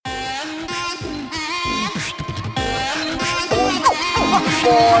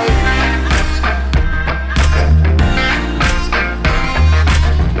boy.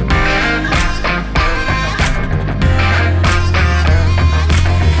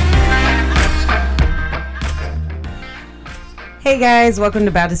 Hey guys, welcome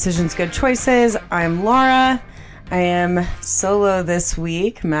to Bad Decisions, Good Choices. I'm Laura. I am solo this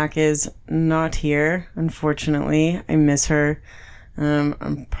week. Mac is not here, unfortunately. I miss her.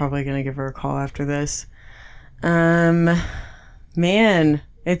 I'm probably going to give her a call after this. Man,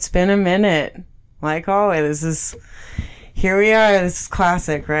 it's been a minute. Like always, here we are. This is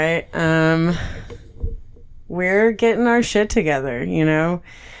classic, right? We're getting our shit together, you know?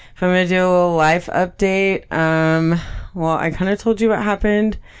 If I'm going to do a little life update, well, I kind of told you what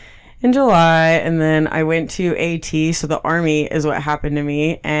happened in July, and then I went to AT, so the Army is what happened to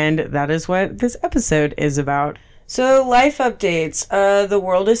me, and that is what this episode is about. So, life updates. The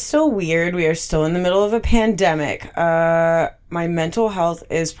world is still weird. We are still in the middle of a pandemic. My mental health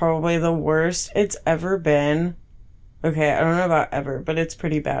is probably the worst it's ever been. Okay, I don't know about ever, but it's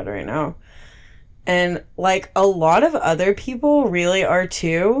pretty bad right now. And, like, a lot of other people really are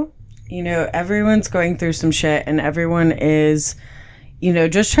too. You know, everyone's going through some shit and everyone is, you know,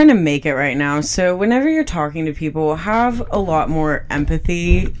 just trying to make it right now. So whenever you're talking to people, have a lot more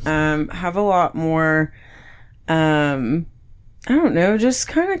empathy, have a lot more, I don't know, just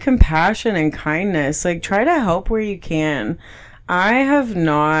kind of compassion and kindness. Like, try to help where you can. I have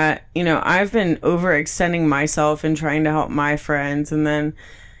not, you know, I've been overextending myself and trying to help my friends, and then,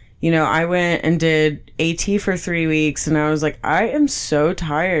 you know, I went and did AT for 3 weeks and I was like, I am so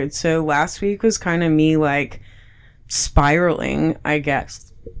tired. So last week was kind of me like spiraling, I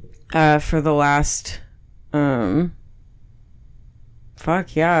guess, for the last, like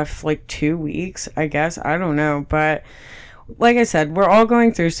 2 weeks, I guess. I don't know. But like I said, we're all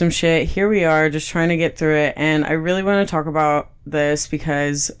going through some shit. Here we are just trying to get through it. And I really want to talk about this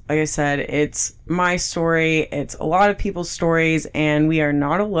because, like I said, it's my story. It's a lot of people's stories and we are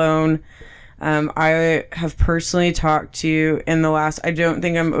not alone. I have personally talked to I don't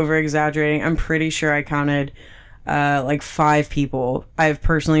think I'm over exaggerating. I'm pretty sure I counted, like 5 people I've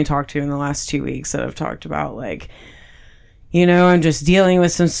personally talked to in the last 2 weeks that have talked about, like, you know, I'm just dealing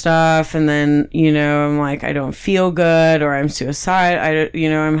with some stuff, and then, you know, I'm like, I don't feel good, or I'm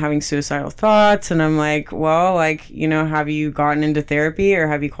I'm having suicidal thoughts, and I'm like, well, like, you know, have you gotten into therapy, or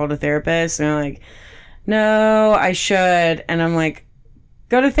have you called a therapist? And they're like, no, I should. And I'm like,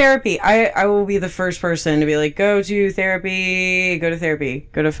 go to therapy. I will be the first person to be like, go to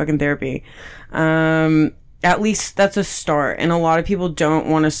fucking therapy. At least that's a start, and a lot of people don't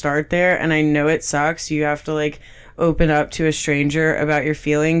want to start there, and I know it sucks. You have to, like, open up to a stranger about your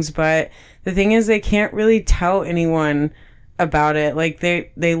feelings, but the thing is, they can't really tell anyone about it. Like, they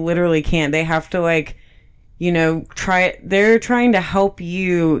literally can't. They have to, like, you know, they're trying to help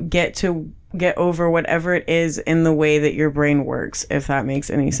you get over whatever it is in the way that your brain works, if that makes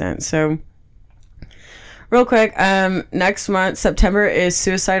any sense. So real quick, next month, September, is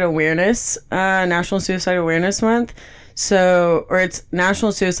Suicide Awareness, National Suicide Awareness Month. Or it's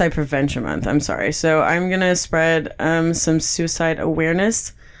National Suicide Prevention Month. I'm sorry. So I'm going to spread some suicide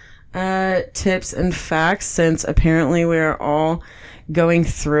awareness tips and facts, since apparently we're all going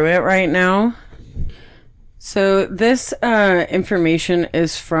through it right now. So this information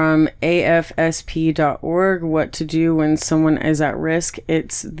is from afsp.org, what to do when someone is at risk.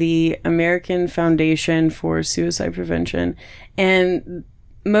 It's the American Foundation for Suicide Prevention. And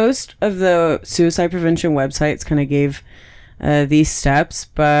most of the suicide prevention websites kind of gave these steps,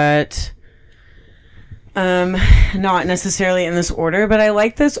 but not necessarily in this order. But I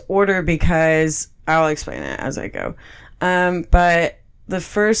like this order because I'll explain it as I go. But the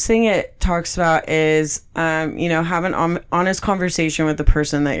first thing it talks about is, you know, have an honest conversation with the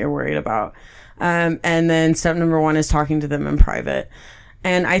person that you're worried about. And then step number 1 is talking to them in private.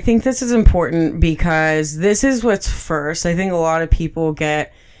 And I think this is important because this is what's first. I think a lot of people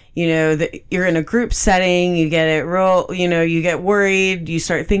get, you know, that you're in a group setting, you get it real, you know, you get worried, you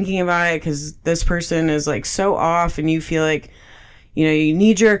start thinking about it because this person is like so off, and you feel like, you know, you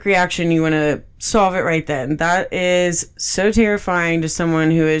knee-jerk reaction, you want to solve it right then. That is so terrifying to someone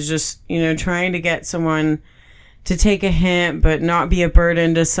who is just, you know, trying to get someone to take a hint but not be a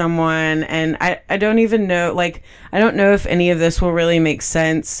burden to someone. And I don't even know, like, I don't know if any of this will really make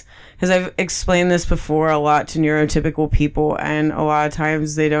sense, because I've explained this before a lot to neurotypical people, and a lot of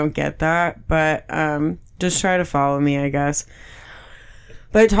times they don't get that. But just try to follow me, I guess.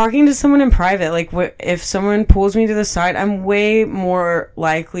 But talking to someone in private, like, if someone pulls me to the side, I'm way more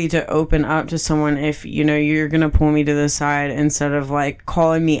likely to open up to someone if, you know, you're going to pull me to the side instead of, like,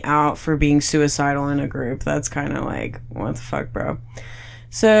 calling me out for being suicidal in a group. That's kind of like, what the fuck, bro?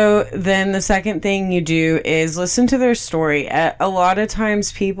 So then the second thing you do is listen to their story. A lot of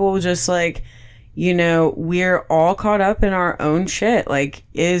times people just like, you know, we're all caught up in our own shit. Like,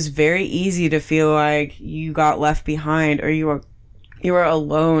 it is very easy to feel like you got left behind, or you are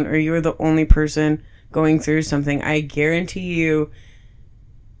alone, or you are the only person going through something. I guarantee you,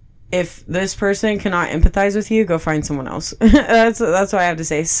 if this person cannot empathize with you, go find someone else. That's what I have to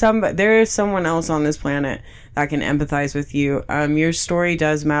say. There is someone else on this planet that can empathize with you. Your story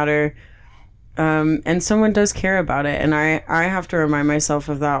does matter. And someone does care about it. And I have to remind myself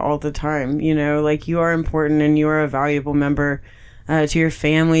of that all the time. You know, like, you are important and you are a valuable member to your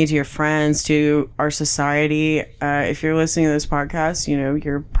family, to your friends, to our society. If you're listening to this podcast, you know,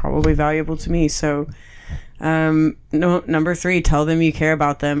 you're probably valuable to me. So, number 3, tell them you care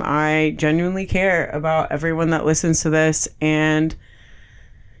about them. I genuinely care about everyone that listens to this. And,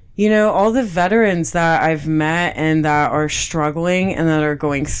 you know, all the veterans that I've met and that are struggling and that are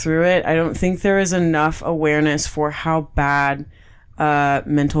going through it, I don't think there is enough awareness for how bad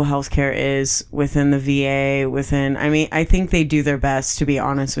mental health care is within the VA, I think they do their best, to be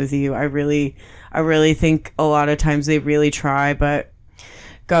honest with you. I really think a lot of times they really try, but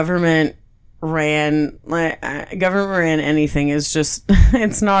government ran anything is just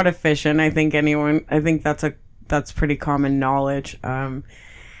it's not efficient. I think that's pretty common knowledge.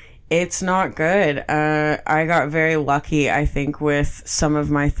 It's not good. I got very lucky, I think, with some of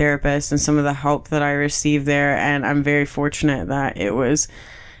my therapists and some of the help that I received there, and I'm very fortunate that it was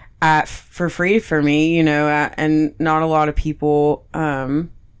for free for me, you know, and not a lot of people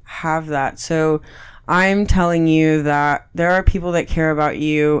have that. So I'm telling you that there are people that care about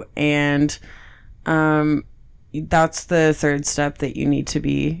you, and that's the third step that you need to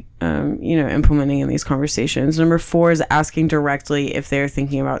be, you know, implementing in these conversations. Number 4 is asking directly if they're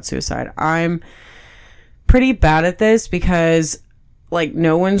thinking about suicide. I'm pretty bad at this because, like,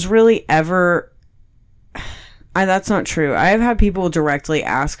 no one's really ever... that's not true. I've had people directly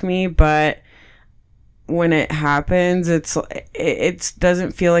ask me, but when it happens, it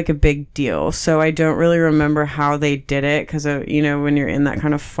doesn't feel like a big deal. So I don't really remember how they did it, because, you know, when you're in that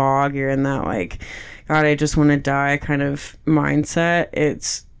kind of fog, you're in that, like, God, I just want to die kind of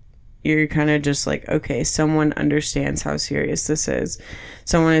mindset. You're kind of just like, okay, someone understands how serious this is.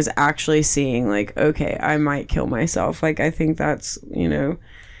 Someone is actually seeing, like, okay, I might kill myself. Like, I think that's, you know,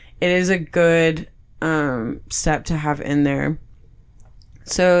 it is a good step to have in there.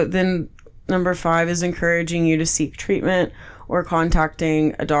 So then number 5 is encouraging you to seek treatment or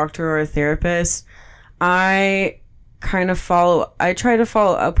contacting a doctor or a therapist. I try to follow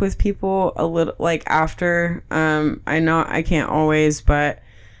up with people a little, like, after. I can't always, but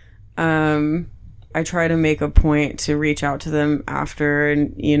I try to make a point to reach out to them after,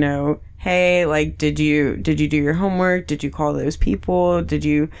 and, you know, hey, like, did you do your homework? Did you call those people? Did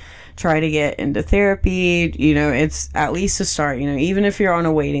you try to get into therapy? You know, it's at least a start, you know, even if you're on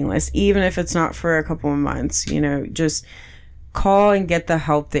a waiting list, even if it's not for a couple of months, you know, just call and get the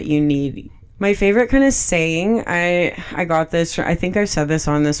help that you need. My favorite kind of saying, I got this, I think I've said this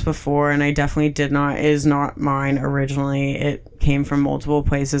on this before, and I definitely is not mine originally. It came from multiple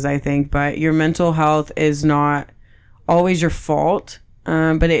places, I think, but your mental health is not always your fault,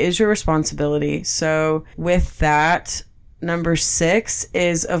 but it is your responsibility. So with that, number 6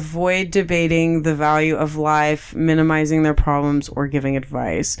 is avoid debating the value of life, minimizing their problems, or giving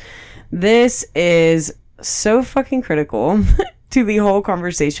advice. This is so fucking critical to the whole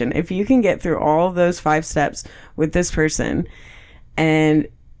conversation. If you can get through all of those 5 steps with this person, and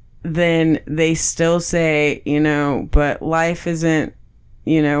then they still say, you know, but life isn't,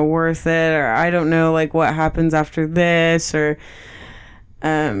 you know, worth it, or I don't know, like, what happens after this, or,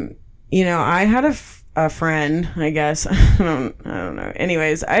 you know, I had a friend, I guess, I don't know.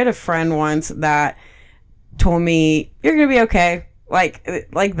 Anyways, I had a friend once that told me, you're gonna be okay. Like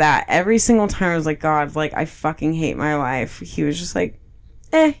that. Every single time I was like, God, like, I fucking hate my life. He was just like,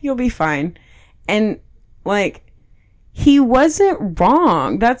 you'll be fine. And, like, he wasn't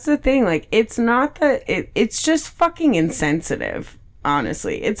wrong. That's the thing. Like, it's not that, it's just fucking insensitive.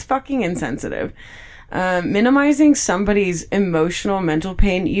 Honestly, it's fucking insensitive. Minimizing somebody's emotional, mental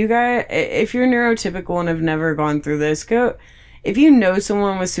pain. You guys, if you're neurotypical and have never gone through this, if you know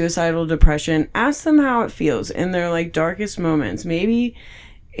someone with suicidal depression, ask them how it feels in their, like, darkest moments. Maybe,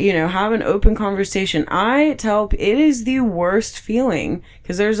 you know, have an open conversation. I tell it is the worst feeling,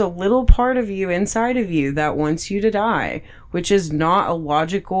 because there's a little part of you inside of you that wants you to die, which is not a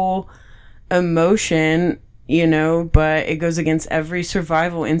logical emotion, you know, but it goes against every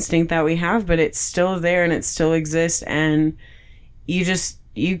survival instinct that we have, but it's still there and it still exists, and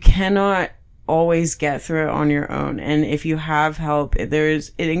you cannot always get through it on your own. And if you have help, it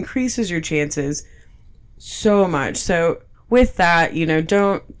increases your chances so much. So with that, you know,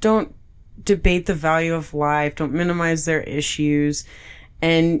 don't debate the value of life. Don't minimize their issues.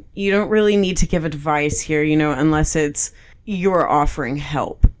 And you don't really need to give advice here, you know, unless it's you're offering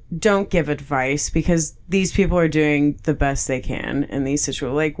help. Don't give advice, because these people are doing the best they can in these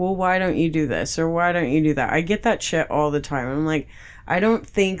situations. Like, well, why don't you do this? Or why don't you do that? I get that shit all the time. I'm like, I don't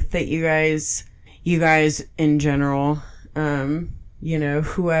think that you guys in general, you know,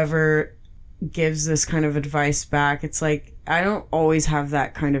 whoever gives this kind of advice back, it's like, I don't always have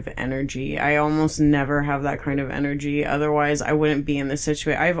that kind of energy. I almost never have that kind of energy. Otherwise, I wouldn't be in this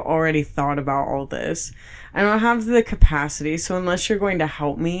situation. I've already thought about all this. I don't have the capacity. So unless you're going to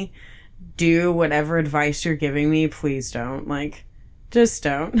help me do whatever advice you're giving me, please don't. Like, just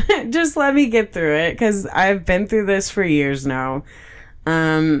don't. Just let me get through it, because I've been through this for years now.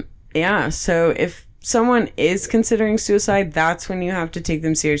 Yeah. So if someone is considering suicide, that's when you have to take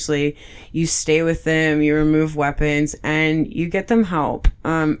them seriously. You stay with them, you remove weapons, and you get them help.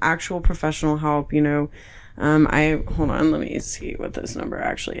 Actual professional help, you know. Hold on, let me see what this number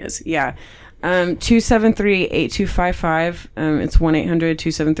actually is. Yeah. 273-8255. It's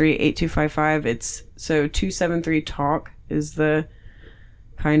 1-800-273-8255. It's so 273-TALK is the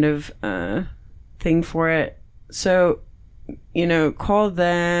kind of, thing for it. So, you know, call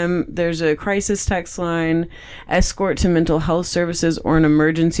them. There's a crisis text line, escort to mental health services or an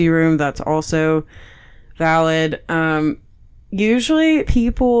emergency room. That's also valid. Usually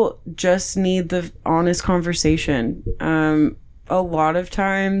people just need the honest conversation. A lot of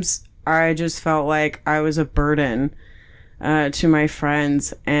times I just felt like I was a burden to my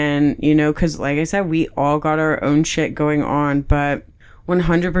friends, and, you know, because like I said, we all got our own shit going on, but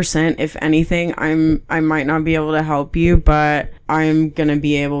 100%, if anything, I might not be able to help you, but I'm gonna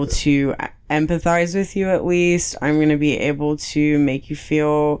be able to empathize with you. At least I'm gonna be able to make you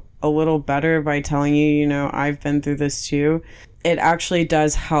feel a little better by telling you, you know, I've been through this too. It actually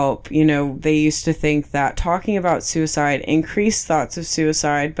does help. You know, they used to think that talking about suicide increased thoughts of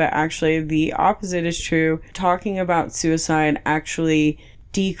suicide, but actually the opposite is true. Talking about suicide actually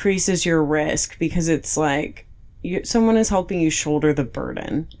decreases your risk, because it's like someone is helping you shoulder the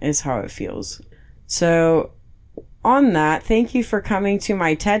burden, is how it feels. So on that, thank you for coming to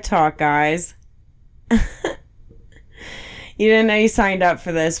my TED Talk, guys. You didn't know you signed up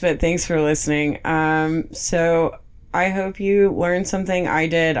for this, but thanks for listening. So I hope you learned something. I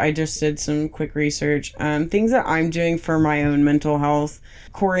did. I just did some quick research. Things that I'm doing for my own mental health.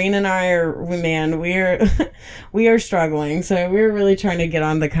 Corrine and I we are struggling. So we're really trying to get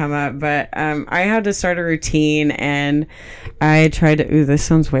on the come up. But I had to start a routine, and I tried to, this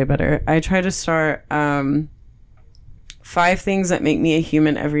sounds way better. I tried to start 5 things that make me a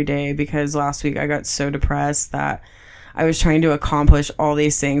human every day, because last week I got so depressed that I was trying to accomplish all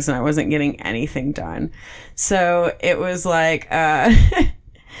these things and I wasn't getting anything done. So it was like, my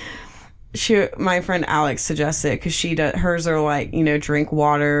friend Alex suggested, because hers are like, you know, drink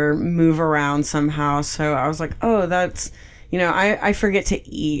water, move around somehow. So I was like, oh, that's, you know, I forget to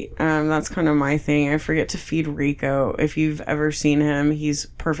eat. That's kind of my thing. I forget to feed Rico. If you've ever seen him, he's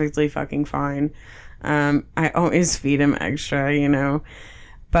perfectly fucking fine. I always feed him extra, you know,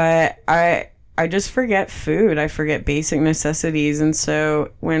 but I just forget food. I forget basic necessities. And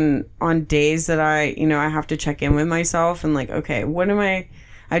so when on days that I have to check in with myself and like, okay,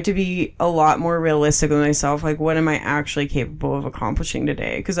 I have to be a lot more realistic with myself. Like, what am I actually capable of accomplishing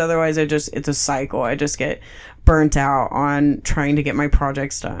today? Because otherwise it's a cycle. I just get burnt out on trying to get my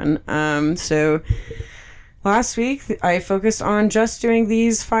projects done. So last week, I focused on just doing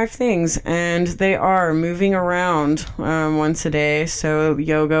these 5 things, and they are moving around once a day. So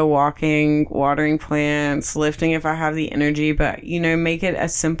yoga, walking, watering plants, lifting if I have the energy, but, you know, make it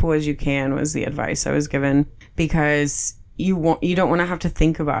as simple as you can was the advice I was given, because you don't want to have to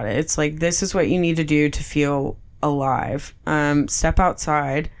think about it. It's like, this is what you need to do to feel alive. Step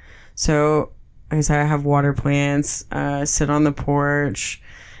outside. So like I said, I have water plants, sit on the porch,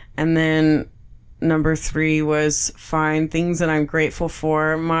 and then number 3 was find things that I'm grateful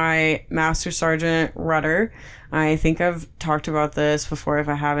for. My Master Sergeant Rudder, I think I've talked about this before if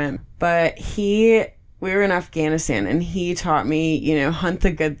I haven't, but we were in Afghanistan and he taught me, you know, hunt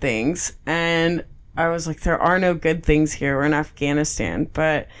the good things. And I was like, there are no good things here. We're in Afghanistan,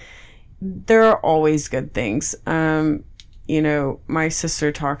 but there are always good things. You know, my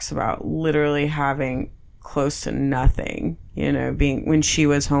sister talks about literally having close to nothing, you know, when she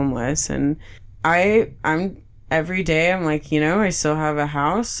was homeless, and I'm every day I'm like, I still have a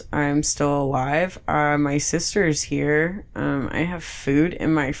house. I'm still alive. My sister's here. I have food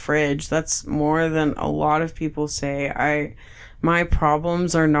in my fridge. That's more than a lot of people say. My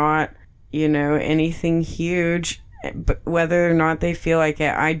problems are not, anything huge, but whether or not they feel like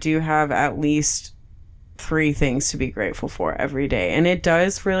it, I do have at least 3 things to be grateful for every day. And it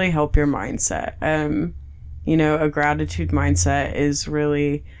does really help your mindset. A gratitude mindset is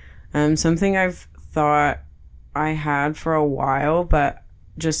really something I've thought I had for a while, but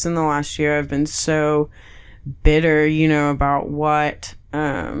just in the last year I've been so bitter, about what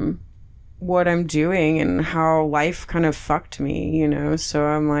I'm doing and how life kind of fucked me, so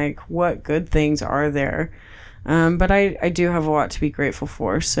I'm like, what good things are there? But I do have a lot to be grateful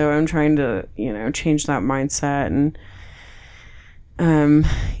for, so I'm trying to, change that mindset and,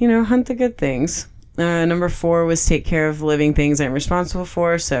 hunt the good things. Number 4 was take care of living things I'm responsible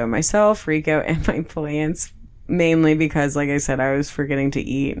for. So myself, Rico, and my plants. Mainly because, like I said, I was forgetting to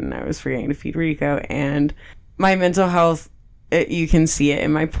eat and I was forgetting to feed Rico. And my mental health, you can see it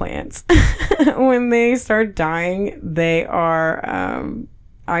in my plants. When they start dying, they are...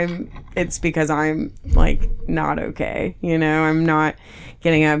 it's because I'm like not okay. I'm not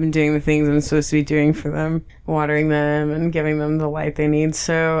getting up and doing the things I'm supposed to be doing for them, watering them and giving them the light they need.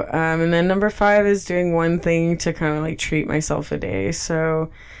 So, and then number 5 is doing one thing to kind of like treat myself a day.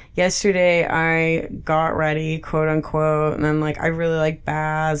 So yesterday I got ready, quote unquote, and then like I really like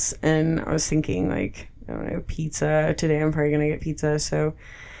baths, and I was thinking like, I don't know, pizza. Today I'm probably gonna get pizza. So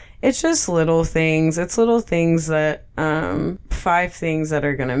it's just little things. It's little things that, 5 things that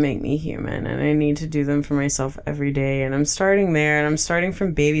are going to make me human. And I need to do them for myself every day. And I'm starting there, and I'm starting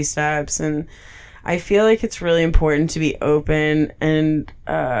from baby steps. And I feel like it's really important to be open. And,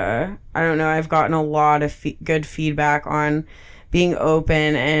 I don't know, I've gotten a lot of good feedback on being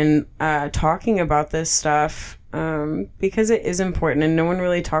open and, talking about this stuff. Because it is important and no one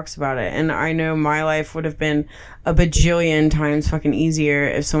really talks about it. And I know my life would have been a bajillion times fucking easier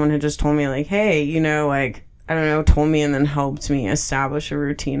if someone had just told me like, hey, like, I don't know, told me and then helped me establish a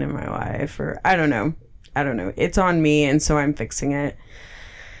routine in my life, or I don't know. It's on me, and so I'm fixing it.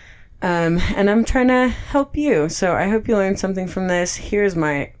 And I'm trying to help you. So I hope you learned something from this. Here's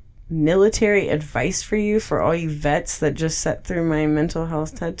my military advice for you, for all you vets that just sat through my mental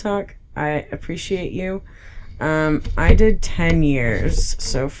health TED Talk. I appreciate you. I did 10 years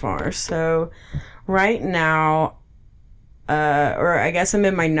so far. So right now, or I guess I'm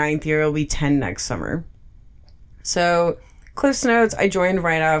in my 9th year. It'll be 10 next summer. So Cliff's Notes, I joined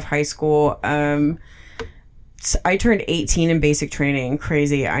right out of high school. I turned 18 in basic training.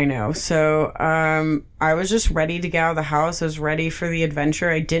 Crazy, I know. So, I was just ready to get out of the house. I was ready for the adventure.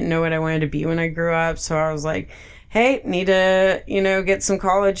 I didn't know what I wanted to be when I grew up. So I was like, hey, need to, get some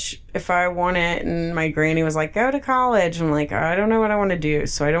college if I want it. And my granny was like, go to college. I'm like, I don't know what I want to do.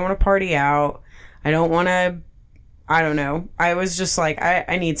 So I don't want to party out. I don't want to, I don't know. I was just like,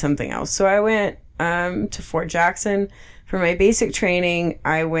 I need something else. So I went to Fort Jackson for my basic training.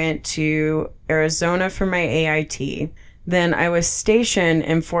 I went to Arizona for my AIT. Then I was stationed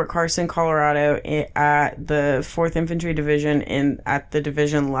in Fort Carson, Colorado at the 4th Infantry Division at the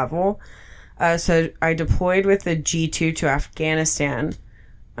division level. So I deployed with the G2 to Afghanistan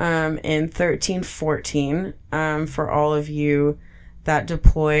in 13-14. For all of you that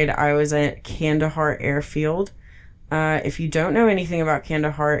deployed, I was at Kandahar Airfield. If you don't know anything about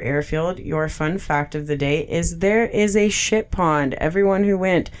Kandahar Airfield, your fun fact of the day is there is a shit pond. Everyone who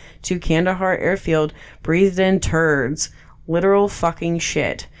went to Kandahar Airfield breathed in turds. Literal fucking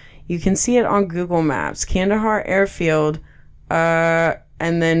shit. You can see it on Google Maps. Kandahar Airfield,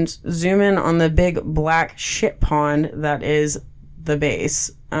 and then zoom in on the big black shit pond that is the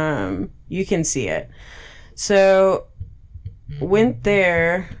base. You can see it. So, went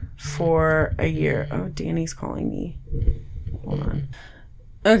there for a year. Oh, Danny's calling me. Hold on.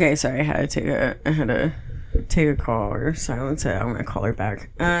 Okay, sorry. I had to take a call or silence it. I'm gonna call her back.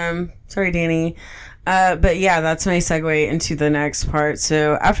 Sorry, Danny. But yeah, that's my segue into the next part.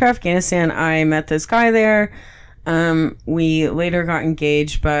 So after Afghanistan, I met this guy there. We later got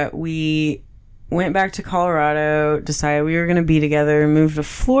engaged, but we went back to Colorado, decided we were going to be together, moved to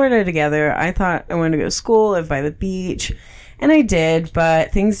Florida together. I thought I wanted to go to school, live by the beach, and I did,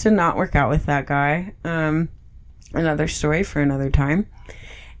 but things did not work out with that guy. Another story for another time.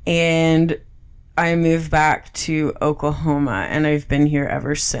 And I moved back to Oklahoma, and I've been here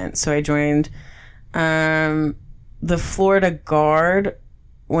ever since. So I joined the Florida Guard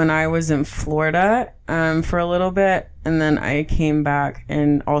when I was in Florida. for a little bit, and then I came back,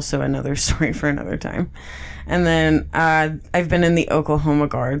 and also another story for another time. And then I've been in the Oklahoma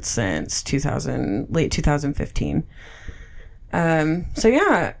Guard since late 2015. So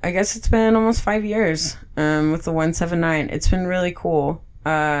yeah, I guess it's been almost 5 years with the 179. It's been really cool.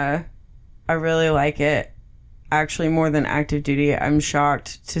 I really like it. Actually, more than active duty. I'm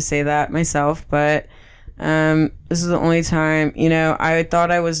shocked to say that myself, but this is the only time, I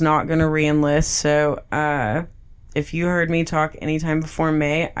thought I was not going to re-enlist. So if you heard me talk anytime before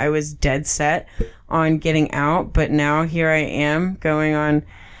May, I was dead set on getting out. But now here I am going on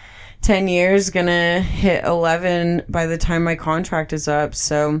 10 years, gonna hit 11 by the time my contract is up.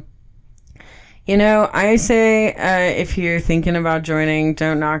 So, I say if you're thinking about joining,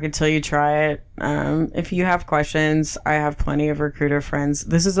 don't knock it till you try it. If you have questions, I have plenty of recruiter friends.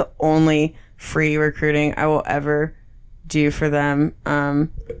 This is the only free recruiting I will ever do for them.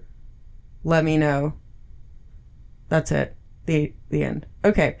 Let me know. That's it. The end.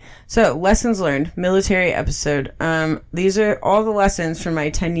 Okay, so lessons learned, military episode. These are all the lessons from my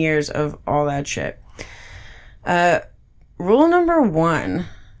 10 years of all that shit. Rule number 1.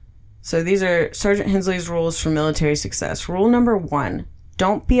 So these are Sergeant Hensley's rules for military success. Rule number 1,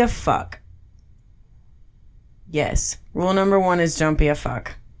 don't be a fuck. Yes, rule number 1 is don't be a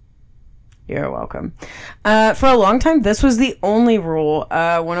fuck. You're welcome. For a long time, this was the only rule.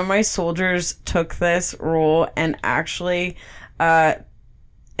 One of my soldiers took this rule and actually, and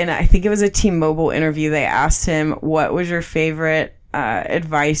I think it was a T-Mobile interview, they asked him, what was your favorite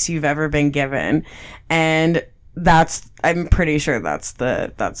advice you've ever been given? And I'm pretty sure that's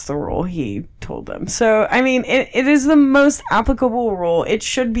the rule he told them. So, I mean, it is the most applicable rule. It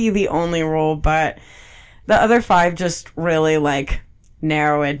should be the only rule, but the other 5 just really,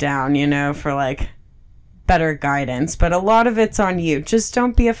 narrow it down, for, better guidance. But a lot of it's on you. Just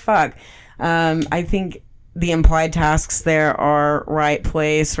don't be a fuck. I think the implied tasks there are right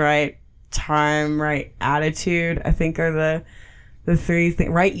place, right time, right attitude, I think are the 3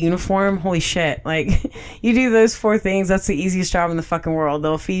 things. Right uniform, holy shit. You do those 4 things, that's the easiest job in the fucking world.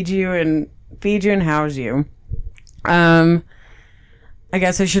 They'll feed you and house you. I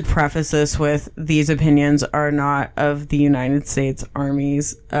guess I should preface this with, these opinions are not of the United States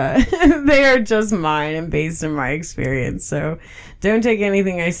Army's. They are just mine and based on my experience. So don't take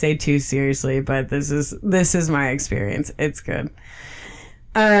anything I say too seriously, but this is my experience. It's good.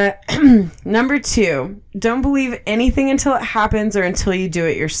 Number 2, don't believe anything until it happens or until you do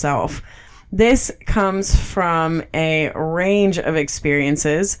it yourself. This comes from a range of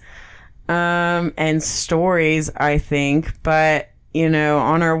experiences, and stories, I think, but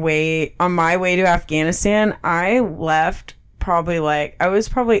on my way to Afghanistan, I left I was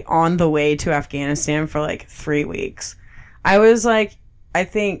probably on the way to Afghanistan for 3 weeks. I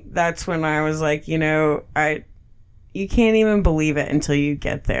think that's when I was you can't even believe it until you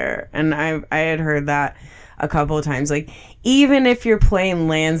get there. And I had heard that a couple of times. Even if your plane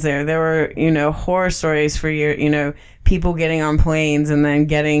lands there were, horror stories for your, people getting on planes and then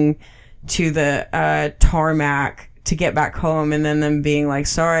getting to the tarmac to get back home, and then them being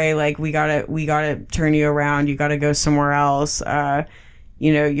sorry, we gotta turn you around, you gotta go somewhere else.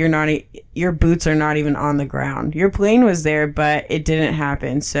 Your boots are not even on the ground. Your plane was there, but it didn't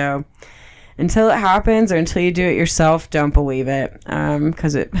happen. So until it happens or until you do it yourself, don't believe it,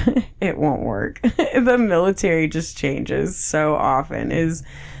 because it won't work. The military just changes so often, is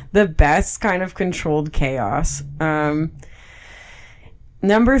the best kind of controlled chaos.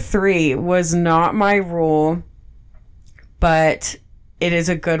 Number 3 was not my rule, but it is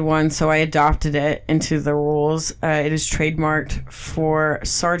a good one, so I adopted it into the rules. It is trademarked for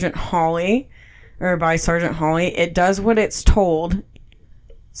Sergeant Hawley, or by Sergeant Hawley. It does what it's told.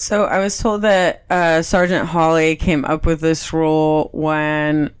 So I was told that Sergeant Hawley came up with this rule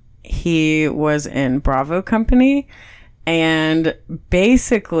when he was in Bravo Company, and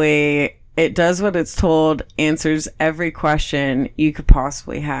basically it does what it's told, answers every question you could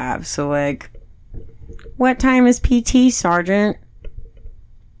possibly have. So what time is PT, Sergeant?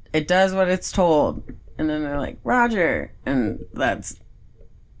 It does what it's told. And then they're like, Roger. And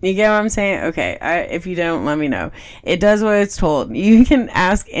you get what I'm saying? Okay, if you don't, let me know. It does what it's told. You can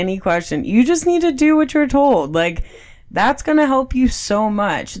ask any question. You just need to do what you're told. That's going to help you so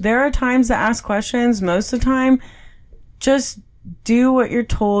much. There are times to ask questions. Most of the time, just do what you're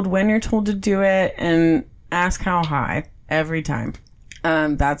told when you're told to do it, and ask how high every time.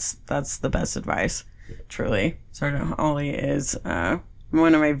 That's the best advice. Truly. Sergeant Hawley is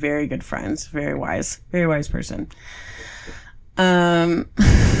one of my very good friends. Very wise person.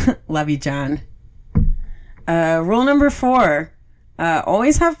 Love you, John. Rule number 4.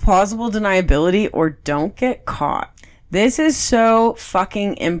 Always have plausible deniability or don't get caught. This is so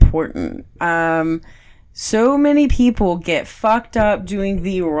fucking important. So many people get fucked up doing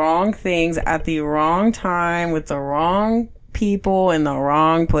the wrong things at the wrong time with the wrong people in the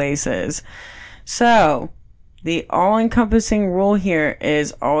wrong places. So, the all-encompassing rule here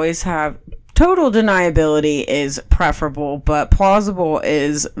is always have total deniability is preferable, but plausible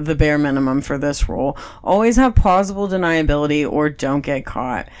is the bare minimum for this rule. Always have plausible deniability or don't get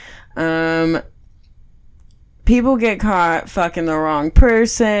caught. People get caught fucking the wrong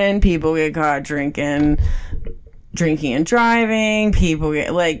person. People get caught drinking and driving. People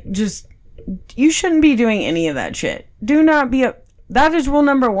get, just, you shouldn't be doing any of that shit. Do not be that is rule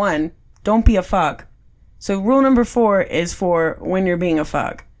number 1. Don't be a fuck. So rule number 4 is for when you're being a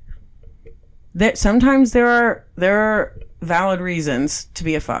fuck. Sometimes there are valid reasons to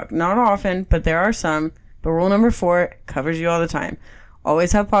be a fuck. Not often, but there are some. But rule number 4 covers you all the time.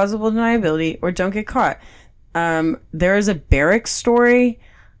 Always have plausible deniability or don't get caught. There is a barracks story.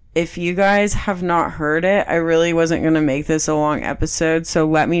 If you guys have not heard it, I really wasn't going to make this a long episode. So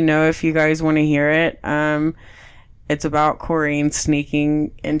let me know if you guys want to hear it. It's about Corrine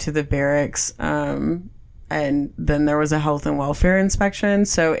sneaking into the barracks. And then there was a health and welfare inspection.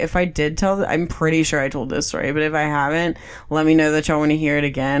 So if I did I'm pretty sure I told this story, but if I haven't, let me know that y'all want to hear it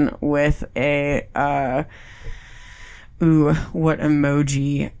again with a, what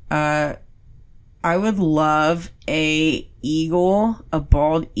emoji? I would love a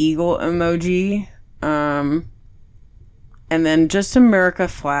bald eagle emoji. And then just America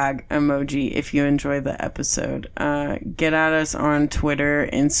flag emoji if you enjoyed the episode. Get at us on Twitter,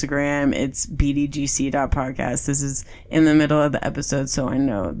 Instagram. It's bdgc.podcast. This is in the middle of the episode, so I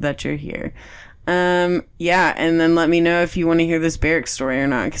know that you're here. Yeah, and then let me know if you want to hear this barracks story or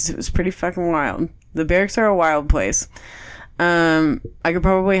not, because it was pretty fucking wild. The barracks are a wild place. I could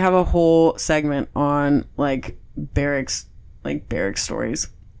probably have a whole segment on, barracks stories.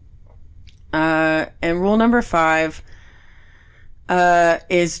 And rule number 5...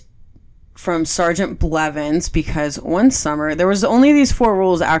 is from Sergeant Blevins, because one summer, there was only these 4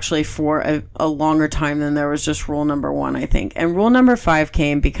 rules actually for a longer time than there was just rule number 1, I think. And rule number 5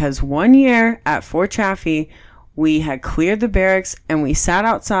 came because one year at Fort Chaffee, we had cleared the barracks and we sat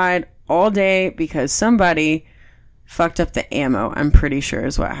outside all day because somebody fucked up the ammo, I'm pretty sure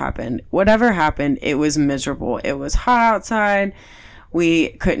is what happened. Whatever happened, it was miserable. It was hot outside. We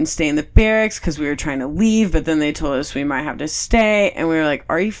couldn't stay in the barracks because we were trying to leave, but then they told us we might have to stay, and we were like,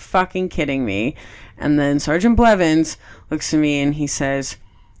 are you fucking kidding me? And then Sergeant Blevins looks at me and he says,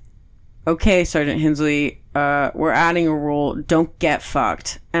 okay, Sergeant Hensley, we're adding a rule, don't get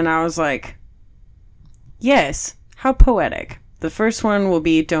fucked. And I was like, yes, how poetic. The first one will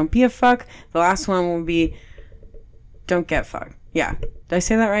be don't be a fuck. The last one will be don't get fucked. Yeah. Did I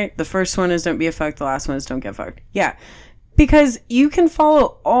say that right? The first one is don't be a fuck. The last one is don't get fucked. Yeah. Because you can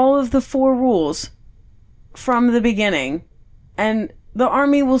follow all of the 4 rules from the beginning and the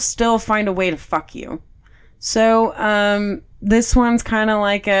army will still find a way to fuck you. So, this one's kind of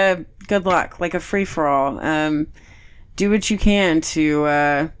like a good luck, like a free-for-all. Do what you can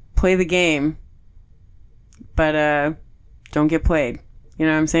to, play the game, but, don't get played. You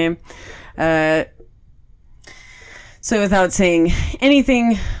know what I'm saying? So without saying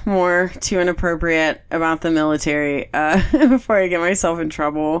anything more too inappropriate about the military, before I get myself in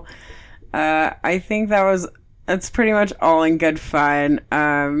trouble, I think that's pretty much all in good fun.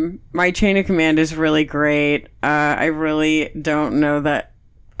 My chain of command is really great. I really don't know that,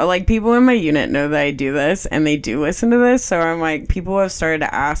 people in my unit know that I do this and they do listen to this. So I'm like, people have started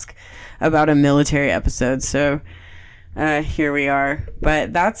to ask about a military episode. So, here we are.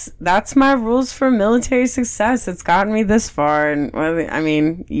 But that's my rules for military success. It's gotten me this far, and I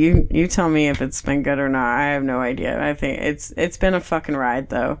mean, you tell me if it's been good or not. I have no idea. I think it's been a fucking ride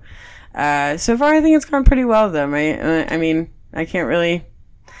though. So far I think it's gone pretty well though. I mean, I can't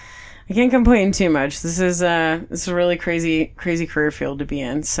complain too much. This is a really crazy career field to be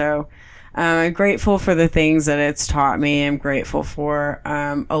in. So I'm grateful for the things that it's taught me. I'm grateful for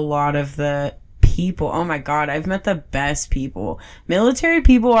a lot of the people. Oh my god, I've met the best people. Military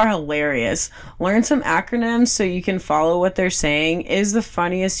people are hilarious. Learn some acronyms so you can follow what they're saying is the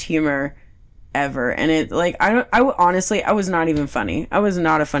funniest humor ever. And it, honestly, I was not even funny. I was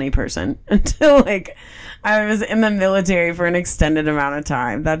not a funny person until I was in the military for an extended amount of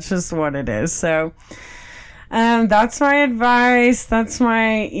time. That's just what it is. So that's my advice. That's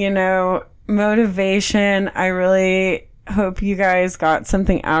my, motivation. I really hope you guys got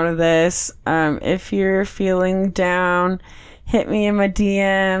something out of this. If you're feeling down, hit me in my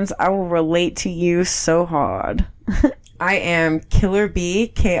DMs. I will relate to you so hard. I am Killer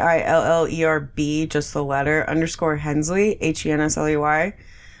B, KILLERB, just the letter, _ Hensley, HENSLEY,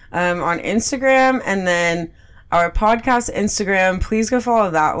 on Instagram. And then our podcast Instagram, please go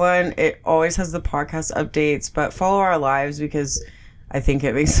follow that one. It always has the podcast updates, but follow our lives because I think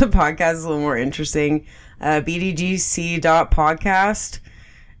it makes the podcast a little more interesting. BDGC.podcast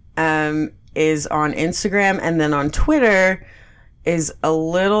is on Instagram, and then on Twitter is a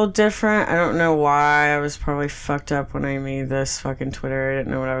little different. I don't know why. I was probably fucked up when I made this fucking Twitter. I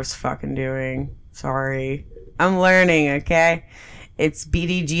didn't know what I was fucking doing. Sorry. I'm learning, okay? It's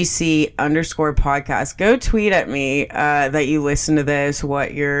BDGC _ podcast. Go tweet at me that you listen to this,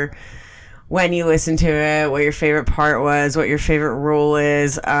 when you listen to it, what your favorite part was, what your favorite rule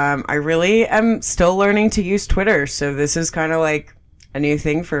is. I really am still learning to use Twitter, so this is kind of like a new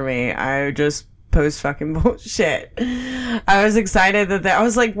thing for me. I just post fucking bullshit. I was excited that I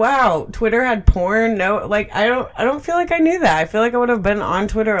was like, wow, Twitter had porn. No, like I don't feel like I knew that. I feel like I would have been on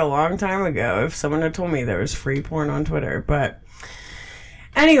Twitter a long time ago if someone had told me there was free porn on Twitter. But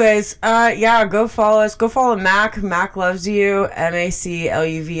anyways, yeah, go follow us. Go follow Mac. Mac loves you.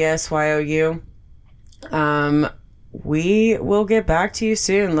 MACLUVSYOU. We will get back to you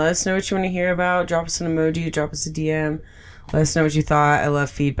soon. Let us know what you want to hear about. Drop us an emoji. Drop us a DM. Let us know what you thought. I love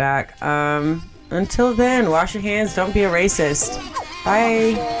feedback. Until then, wash your hands. Don't be a racist.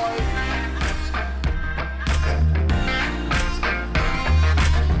 Bye.